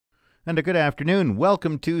And a good afternoon.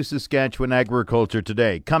 Welcome to Saskatchewan Agriculture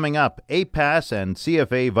Today. Coming up, APAS and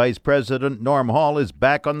CFA Vice President Norm Hall is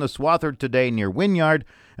back on the Swathard today near Wynyard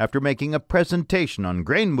after making a presentation on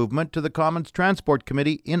grain movement to the Commons Transport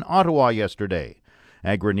Committee in Ottawa yesterday.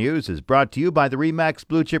 Agri-News is brought to you by the RE/MAX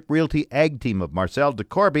Blue Chip Realty Ag Team of Marcel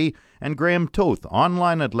DeCorby and Graham Toth,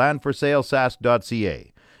 online at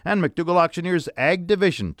landforsalesask.ca. And McDougall Auctioneers Ag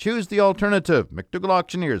Division. Choose the alternative. McDougall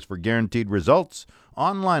Auctioneers for guaranteed results.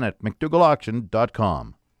 Online at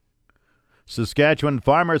mcdougallauction.com. Saskatchewan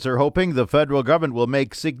farmers are hoping the federal government will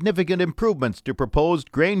make significant improvements to proposed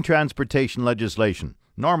grain transportation legislation.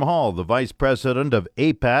 Norm Hall, the Vice President of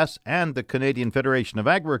APAS and the Canadian Federation of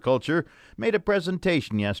Agriculture, made a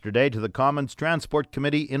presentation yesterday to the Commons Transport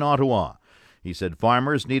Committee in Ottawa. He said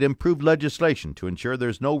farmers need improved legislation to ensure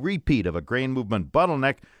there's no repeat of a grain movement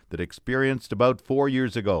bottleneck that experienced about 4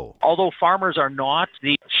 years ago. Although farmers are not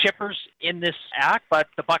the shippers in this act, but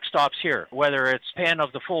the buck stops here. Whether it's paying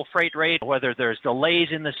of the full freight rate, whether there's delays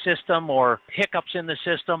in the system or hiccups in the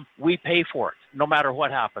system, we pay for it no matter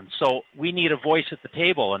what happens. So we need a voice at the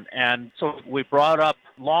table. And so we brought up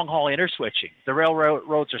long-haul interswitching. The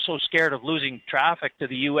railroads are so scared of losing traffic to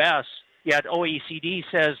the U.S., yet OECD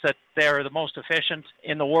says that they're the most efficient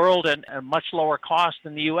in the world and much lower cost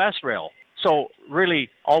than the U.S. rail. So really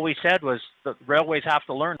all we said was the railways have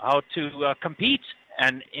to learn how to compete.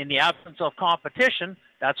 And in the absence of competition,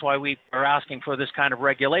 that's why we are asking for this kind of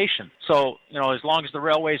regulation. So, as long as the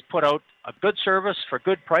railways put out a good service for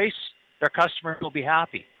good price, their customers will be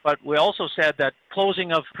happy. But we also said that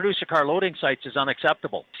closing of producer car loading sites is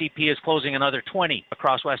unacceptable. CP is closing another 20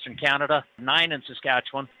 across Western Canada, 9 in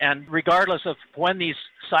Saskatchewan. And regardless of when these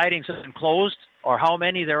sidings have been closed or how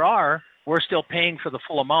many there are, we're still paying for the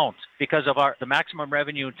full amount because of the maximum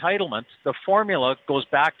revenue entitlement. The formula goes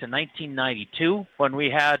back to 1992 when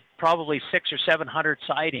we had probably 600 or 700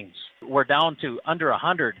 sidings. We're down to under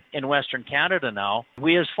 100 in Western Canada now.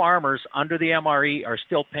 We as farmers under the MRE are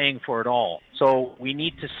still paying for it all. So we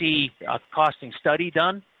need to see a costing study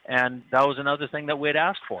done. And that was another thing that we'd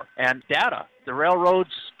asked for. And data. The railroads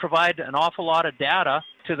provide an awful lot of data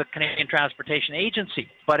to the Canadian Transportation Agency,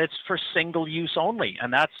 but it's for single use only.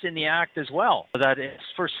 And that's in the Act as well, that it's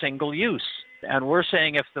for single use. And we're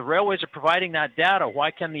saying if the railways are providing that data,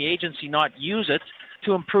 why can the agency not use it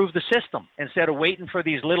to improve the system instead of waiting for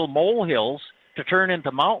these little molehills to turn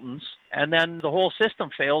into mountains and then the whole system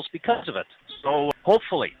fails because of it? So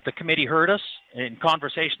hopefully the committee heard us. In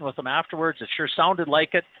conversation with them afterwards, it sure sounded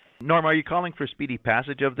like it. Norm, are you calling for speedy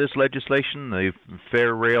passage of this legislation, the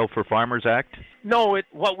Fair Rail for Farmers Act? No,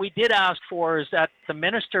 what we did ask for is that the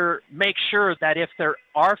minister make sure that if there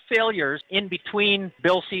are failures in between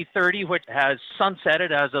Bill C-30, which has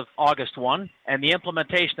sunsetted as of August 1, and the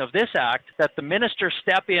implementation of this act, that the minister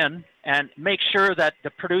step in and make sure that the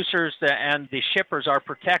producers and the shippers are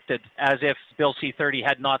protected as if Bill C-30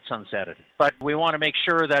 had not sunsetted. But we want to make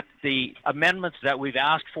sure that the amendments that we've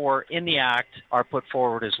asked for in the Act are put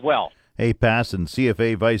forward as well. APAS and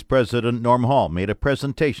CFA Vice President Norm Hall made a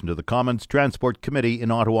presentation to the Commons Transport Committee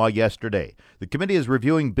in Ottawa yesterday. The committee is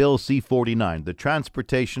reviewing Bill C-49, the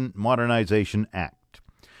Transportation Modernization Act.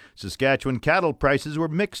 Saskatchewan cattle prices were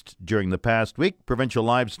mixed during the past week. Provincial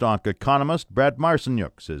livestock economist Brad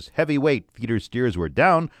Marcinyuk says heavyweight feeder steers were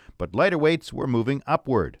down, but lighter weights were moving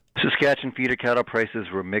upward. Saskatchewan feeder cattle prices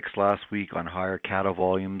were mixed last week on higher cattle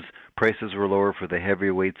volumes. Prices were lower for the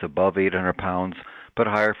heavier weights above 800 pounds, but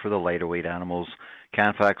higher for the lighter weight animals.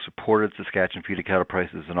 Canfax reported Saskatchewan feeder cattle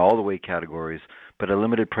prices in all the weight categories, but a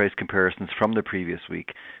limited price comparisons from the previous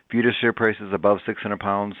week. Feeder steer prices above 600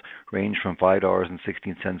 pounds range from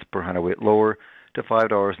 $5.16 per hundredweight lower to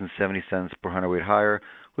 $5.70 per hundredweight higher,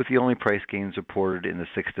 with the only price gains reported in the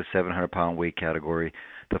 6 to 700 pound weight category.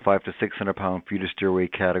 The 5 to 600 pound feeder steer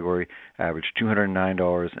weight category averaged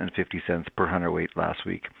 $209.50 per hundredweight last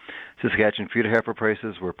week. Saskatchewan feeder heifer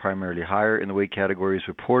prices were primarily higher in the weight categories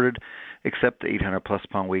reported, except the 800 plus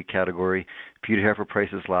pound weight category. Feeder heifer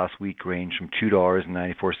prices last week ranged from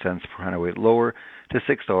 $2.94 per hundredweight lower to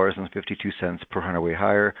 $6.52 per hundredweight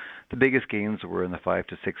higher. The biggest gains were in the 5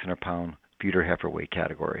 to 600 pound feeder heifer weight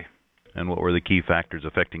category. And what were the key factors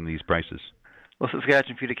affecting these prices? Well,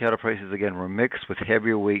 Saskatchewan feeder cattle prices again were mixed, with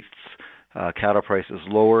heavier weights cattle prices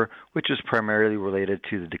lower, which is primarily related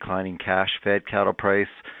to the declining cash-fed cattle price.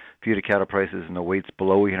 Feeder cattle prices in the weights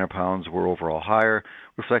below 800 pounds were overall higher,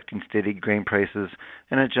 reflecting steady grain prices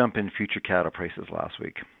and a jump in future cattle prices last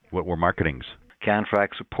week. What were marketings?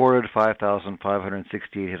 Canfax reported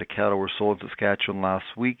 5,568 head of cattle were sold in Saskatchewan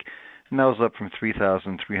last week, and that was up from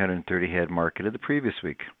 3,330 head marketed the previous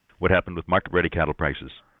week. What happened with market-ready cattle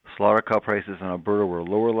prices? Slaughter cow prices in Alberta were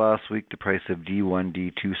lower last week. The price of D1,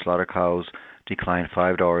 D2 slaughter cows declined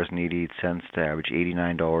 $5.88 to average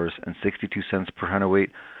 $89.62 per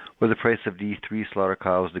hundredweight, where the price of D3 slaughter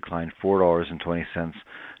cows declined $4.20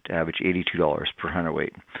 to average $82 per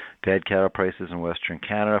hundredweight. Fed cattle prices in Western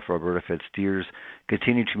Canada for Alberta fed steers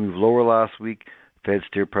continued to move lower last week. Fed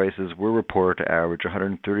steer prices were reported to average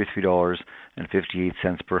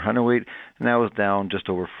 $133.58 per hundredweight, and that was down just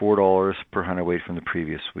over $4 per hundredweight from the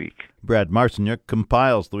previous week. Brad Marcinyuk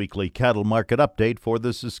compiles the weekly cattle market update for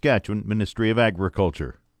the Saskatchewan Ministry of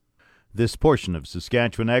Agriculture. This portion of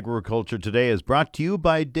Saskatchewan Agriculture Today is brought to you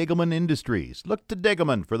by Degelman Industries. Look to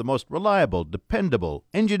Degelman for the most reliable, dependable,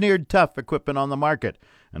 engineered tough equipment on the market.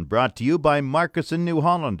 And brought to you by Marcus in New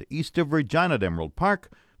Holland, east of Regina at Emerald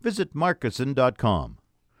Park. Visit marcuson.com.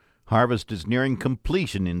 Harvest is nearing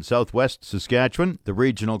completion in southwest Saskatchewan. The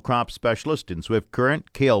regional crop specialist in Swift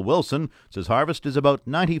Current, Cale Wilson, says harvest is about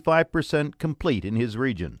 95% complete in his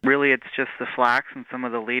region. Really, it's just the flax and some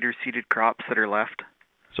of the later seeded crops that are left.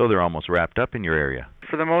 So they're almost wrapped up in your area.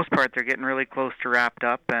 For the most part, they're getting really close to wrapped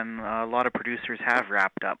up, and a lot of producers have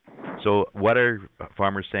wrapped up. So what are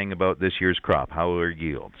farmers saying about this year's crop? How are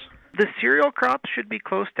yields? The cereal crops should be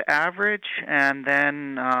close to average, and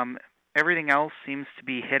then everything else seems to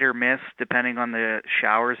be hit or miss depending on the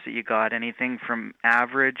showers that you got. Anything from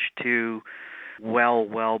average to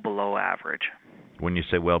well below average. When you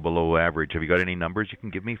say well below average, have you got any numbers you can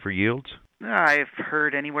give me for yields? I've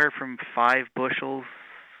heard anywhere from 5 bushels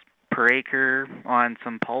per acre on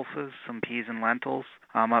some pulses, some peas and lentils,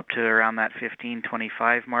 up to around that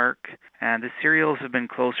 15-25 mark. And the cereals have been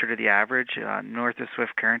closer to the average. North of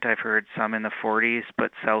Swift Current, I've heard some in the 40s,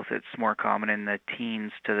 but south it's more common in the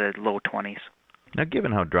teens to the low 20s. Now,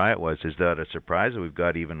 given how dry it was, is that a surprise that we've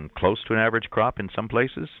got even close to an average crop in some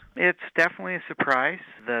places? It's definitely a surprise.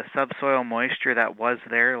 The subsoil moisture that was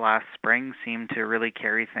there last spring seemed to really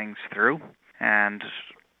carry things through, and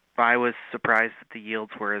I was surprised that the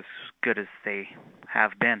yields were as good as they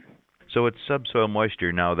have been. So it's subsoil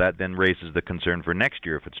moisture now. That then raises the concern for next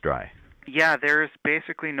year if it's dry. Yeah, there's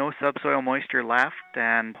basically no subsoil moisture left,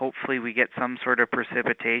 and hopefully we get some sort of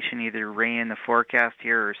precipitation, either rain in the forecast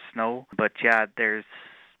here or snow. But yeah, there's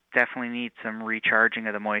definitely need some recharging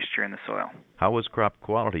of the moisture in the soil. How was crop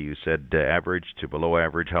quality? You said average to below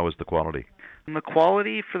average. How was the quality? And the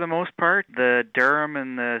quality, for the most part, the durum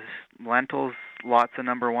and the lentils, lots of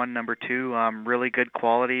number 1, number 2, really good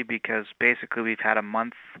quality because basically we've had a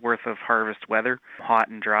month worth of harvest weather, hot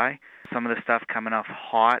and dry. Some of the stuff coming off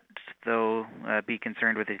hot, though, be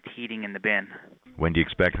concerned with it heating in the bin. When do you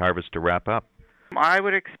expect harvest to wrap up? I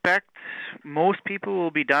would expect most people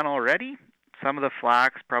will be done already. Some of the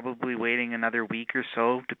flax probably waiting another week or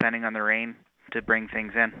so, depending on the rain, to bring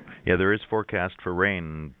things in. Yeah, there is forecast for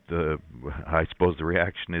rain. I suppose the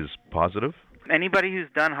reaction is positive? Anybody who's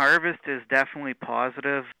done harvest is definitely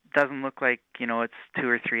positive. Doesn't look like, it's 2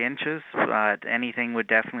 or 3 inches, but anything would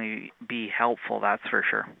definitely be helpful, that's for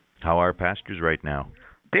sure. How are pastures right now?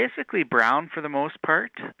 Basically brown for the most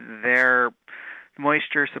part. Their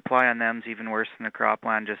moisture supply on them is even worse than the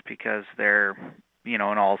cropland just because they're, an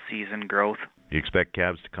all-season growth. Do you expect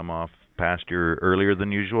calves to come off pasture earlier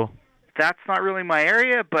than usual? That's not really my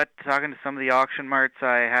area, but talking to some of the auction marts,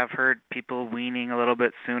 I have heard people weaning a little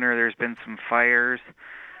bit sooner. There's been some fires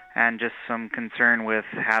and just some concern with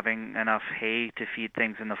having enough hay to feed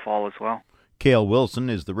things in the fall as well. Cale Wilson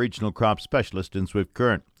is the regional crop specialist in Swift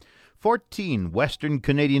Current. 14 Western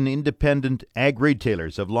Canadian independent ag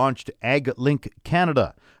retailers have launched AgLink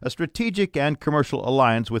Canada, a strategic and commercial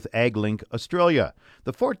alliance with AgLink Australia.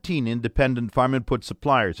 The 14 independent farm input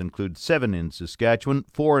suppliers include 7 in Saskatchewan,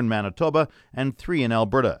 4 in Manitoba, and 3 in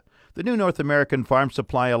Alberta. The new North American Farm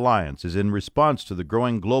Supply Alliance is in response to the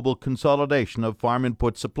growing global consolidation of farm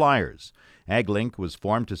input suppliers. AgLink was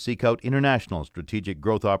formed to seek out international strategic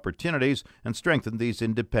growth opportunities and strengthen these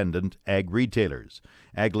independent ag retailers.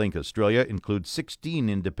 AgLink Australia includes 16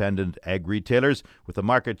 independent ag retailers with a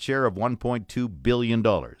market share of $1.2 billion.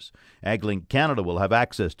 AgLink Canada will have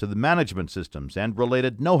access to the management systems and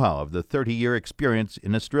related know-how of the 30-year experience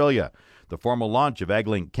in Australia. The formal launch of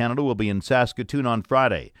AgLink Canada will be in Saskatoon on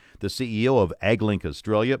Friday. The CEO of AgLink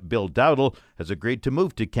Australia, Bill Dowdle, has agreed to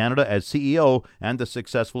move to Canada as CEO and the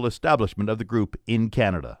successful establishment of the group in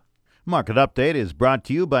Canada. Market Update is brought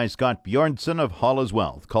to you by Scott Bjornson of Hollis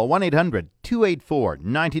Wealth. Call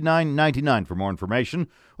 1-800-284-9999 for more information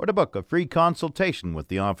or to book a free consultation with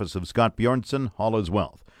the office of Scott Bjornson, Hollis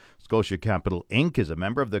Wealth. Scotia Capital Inc. is a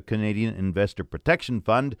member of the Canadian Investor Protection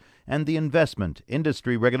Fund and the Investment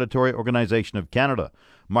Industry Regulatory Organization of Canada.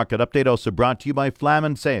 Market update also brought to you by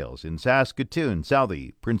Flaman Sales in Saskatoon,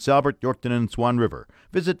 Southey, Prince Albert, Yorkton and Swan River.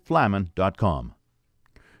 Visit flaman.com.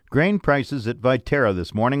 Grain prices at Viterra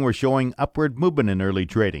this morning were showing upward movement in early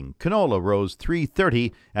trading. Canola rose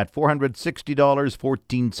 $3.30 at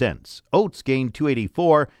 $460.14. Oats gained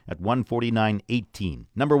 $2.84 at $149.18.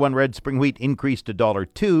 Number 1 red spring wheat increased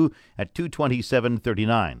 $1.02 at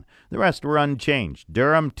 $227.39. The rest were unchanged.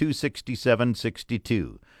 Durum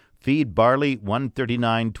 $267.62. Feed barley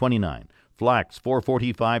 $139.29. Flax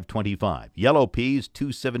 $445.25. Yellow peas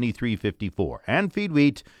 $273.54. And feed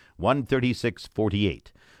wheat $136.48.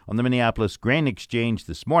 On the Minneapolis Grain Exchange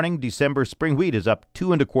this morning, December spring wheat is up 2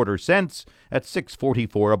 1/4 cents at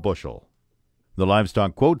 $6.44 a bushel. The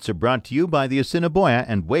livestock quotes are brought to you by the Assiniboia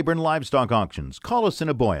and Weyburn Livestock Auctions. Call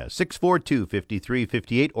Assiniboia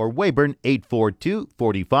 642-5358 or Weyburn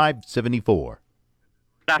 842-4574.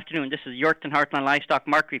 Good afternoon. This is Yorkton Heartland Livestock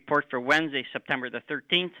Market Report for Wednesday, September the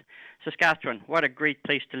 13th. Saskatchewan, what a great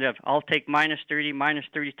place to live. I'll take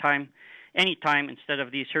 -30 time, anytime instead of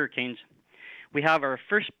these hurricanes. We have our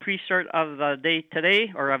first pre-sort of the day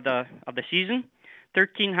today, or of the season.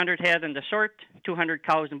 1,300 head in the sort, 200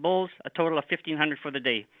 cows and bulls, a total of 1,500 for the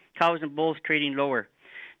day. Cows and bulls trading lower.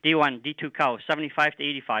 D1, D2 cows, 75 to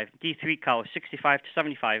 85. D3 cows, 65 to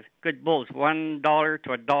 75. Good bulls, $1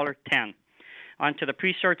 to $1.10. On to the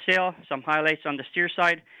pre-sort sale. Some highlights on the steer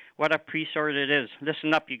side. What a pre-sort it is.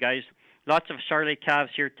 Listen up, you guys. Lots of Charolais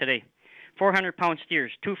calves here today. 400-pound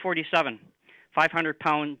steers, $247.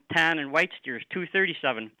 500-pound tan and white steers,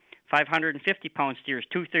 $237. 550-pound steers,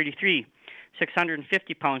 $233.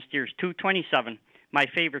 650-pound steers, $227. My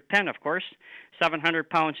favorite pen, of course.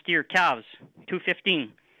 700-pound steer calves,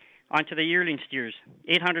 $215. On to the yearling steers.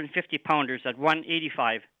 850-pounders at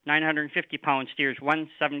 $185. 950-pound steers,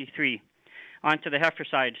 $173. On to the heifer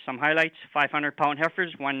side. Some highlights. 500-pound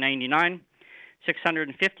heifers, $199.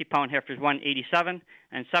 650-pound heifers, $187.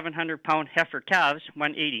 And 700-pound heifer calves,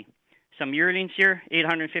 $180. Some yearlings here,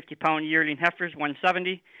 850-pound yearling heifers,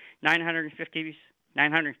 $170, 950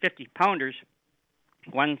 pounders,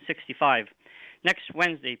 $165. Next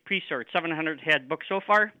Wednesday, pre-sort, 700 head booked so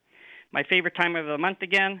far. My favorite time of the month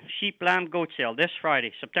again, sheep, lamb, goat sale this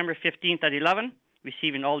Friday, September 15th at 11,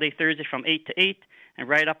 receiving all day Thursday from 8 to 8, and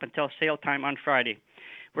right up until sale time on Friday.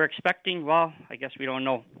 We're expecting, well, I guess we don't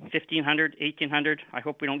know, 1,500, 1,800. I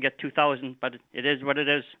hope we don't get 2,000, but it is what it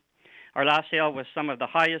is. Our last sale was some of the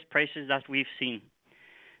highest prices that we've seen.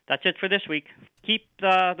 That's it for this week. Keep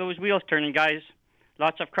those wheels turning, guys.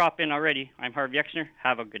 Lots of crop in already. I'm Harvey Exner.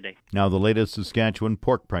 Have a good day. Now the latest Saskatchewan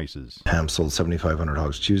pork prices. Ham sold 7,500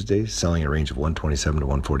 hogs Tuesday, selling a range of 127 to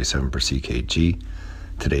 147 per CKG.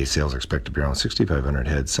 Today's sales are expected to be around 6,500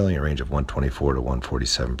 head, selling a range of 124 to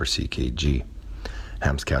 147 per CKG.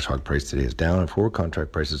 Ham's cash hog price today is down, and forward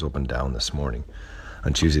contract prices opened down this morning.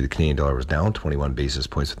 On Tuesday, the Canadian dollar was down 21 basis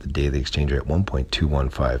points with the daily exchange rate at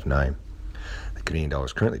 1.2159. The Canadian dollar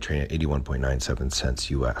is currently trading at 81.97 cents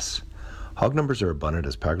U.S. Hog numbers are abundant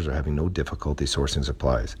as packers are having no difficulty sourcing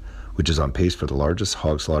supplies, which is on pace for the largest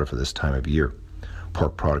hog slaughter for this time of year.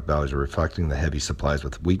 Pork product values are reflecting the heavy supplies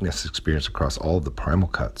with weakness experienced across all of the primal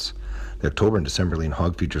cuts. The October and December lean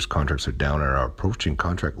hog futures contracts are down and are approaching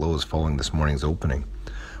contract lows following this morning's opening.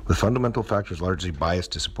 With fundamental factors largely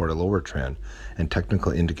biased to support a lower trend and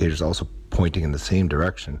technical indicators also pointing in the same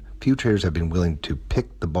direction, few traders have been willing to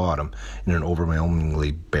pick the bottom in an overwhelmingly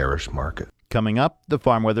bearish market. Coming up, the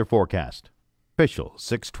farm weather forecast. Official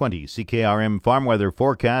 620 CKRM farm weather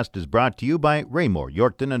forecast is brought to you by Raymore,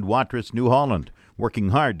 Yorkton and Watrous, New Holland, working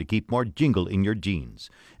hard to keep more jingle in your jeans.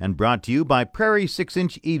 And brought to you by Prairie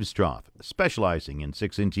 6-inch Eaves Trough, specializing in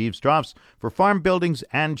 6-inch eaves troughs for farm buildings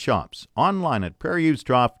and shops. Online at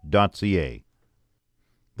prairieeavestrough.ca.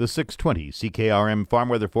 The 620 CKRM farm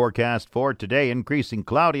weather forecast for today: increasing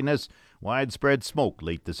cloudiness, widespread smoke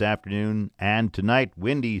late this afternoon, and tonight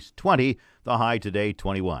windy 20, the high today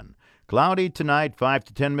 21. Cloudy tonight, 5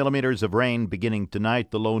 to 10 millimeters of rain beginning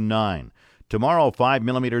tonight, the low 9. Tomorrow, 5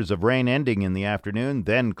 millimeters of rain ending in the afternoon,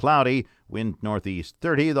 then cloudy, wind northeast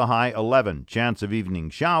 30, the high 11. Chance of evening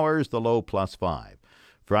showers, the low +5.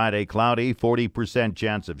 Friday, cloudy, 40%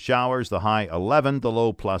 chance of showers, the high 11, the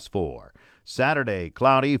low +4. Saturday,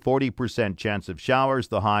 cloudy, 40% chance of showers,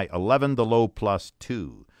 the high 11, the low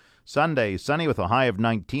 +2. Sunday, sunny with a high of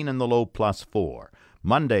 19 and the low +4.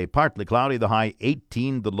 Monday, partly cloudy, the high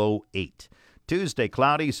 18, the low 8. Tuesday,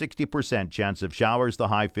 cloudy, 60% chance of showers, the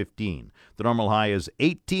high 15. The normal high is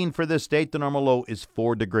 18 for this date. The normal low is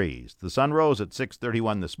 4 degrees. The sun rose at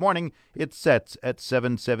 6:31 this morning. It sets at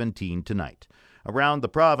 7:17 tonight. Around the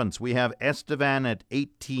province, we have Estevan at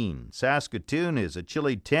 18. Saskatoon is a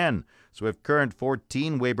chilly 10. Swift Current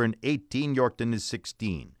 14. Weyburn 18. Yorkton is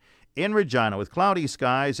 16. In Regina, with cloudy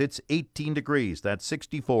skies, it's 18 degrees. That's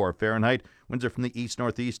 64 Fahrenheit. Winds are from the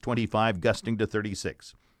east-northeast, 25, gusting to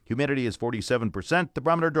 36. Humidity is 47%. The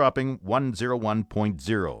barometer dropping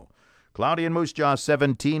 101.0. Cloudy in Moose Jaw,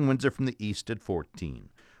 17. Winds are from the east at 14.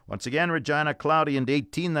 Once again, Regina, cloudy and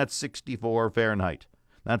 18. That's 64 Fahrenheit.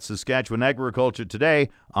 That's Saskatchewan Agriculture Today.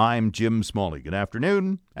 I'm Jim Smalley. Good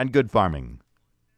afternoon and good farming.